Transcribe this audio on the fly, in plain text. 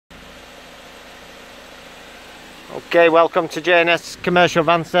Okay, welcome to J&S Commercial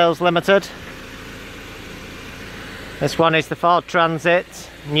Van Sales Limited. This one is the Ford Transit,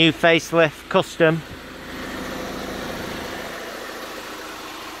 new facelift custom.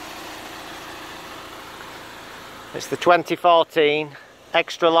 It's the 2014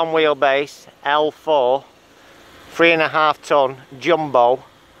 extra long wheelbase L4 3.5 ton jumbo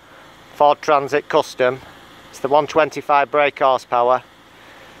Ford Transit custom. It's the 125 brake horsepower.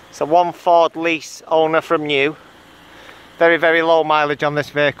 It's a one Ford lease owner from new. Very low mileage on this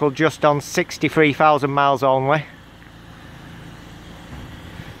vehicle, just on 63,000 miles only.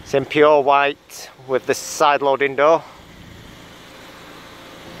 It's in pure white with the side loading door.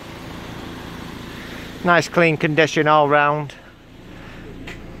 Nice clean condition all round.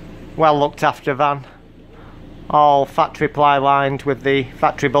 Well looked after van. All factory ply lined with the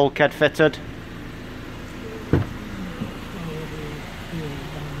factory bulkhead fitted.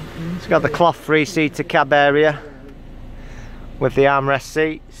 It's got the cloth 3-seater cab area with the armrest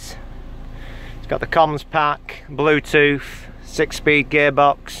seats. It's got the comms pack, Bluetooth, 6-speed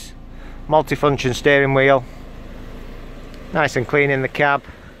gearbox, multifunction steering wheel. Nice and clean in the cab.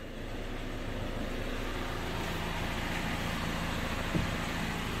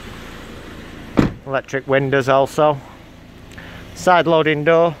 Electric windows also. Side loading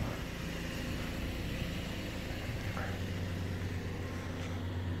door.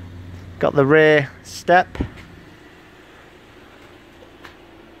 Got the rear step.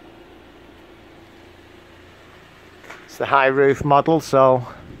 It's the high roof model, so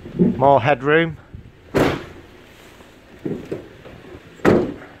more headroom.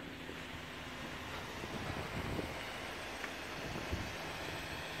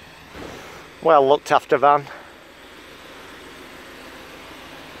 Well looked after van.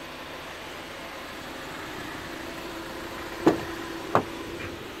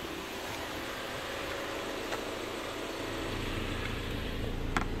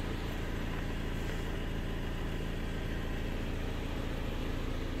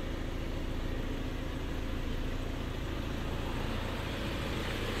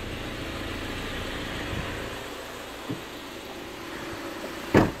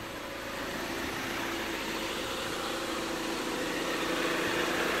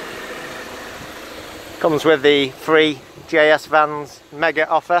 Comes with the free JS Vans mega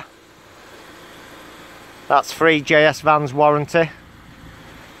offer. That's free JS Vans warranty,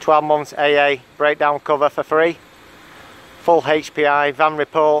 12 months AA breakdown cover for free, full HPI van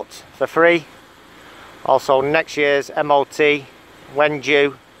report for free, also next year's MOT when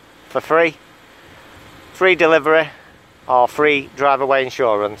due for free, free delivery or free drive away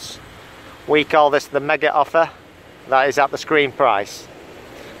insurance. We call this the mega offer. That is at the screen price.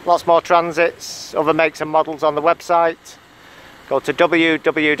 Lots more Transits, other makes and models on the website. Go to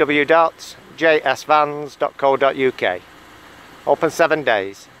www.jsvans.co.uk. Open 7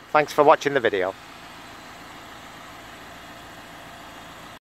 days. Thanks for watching the video.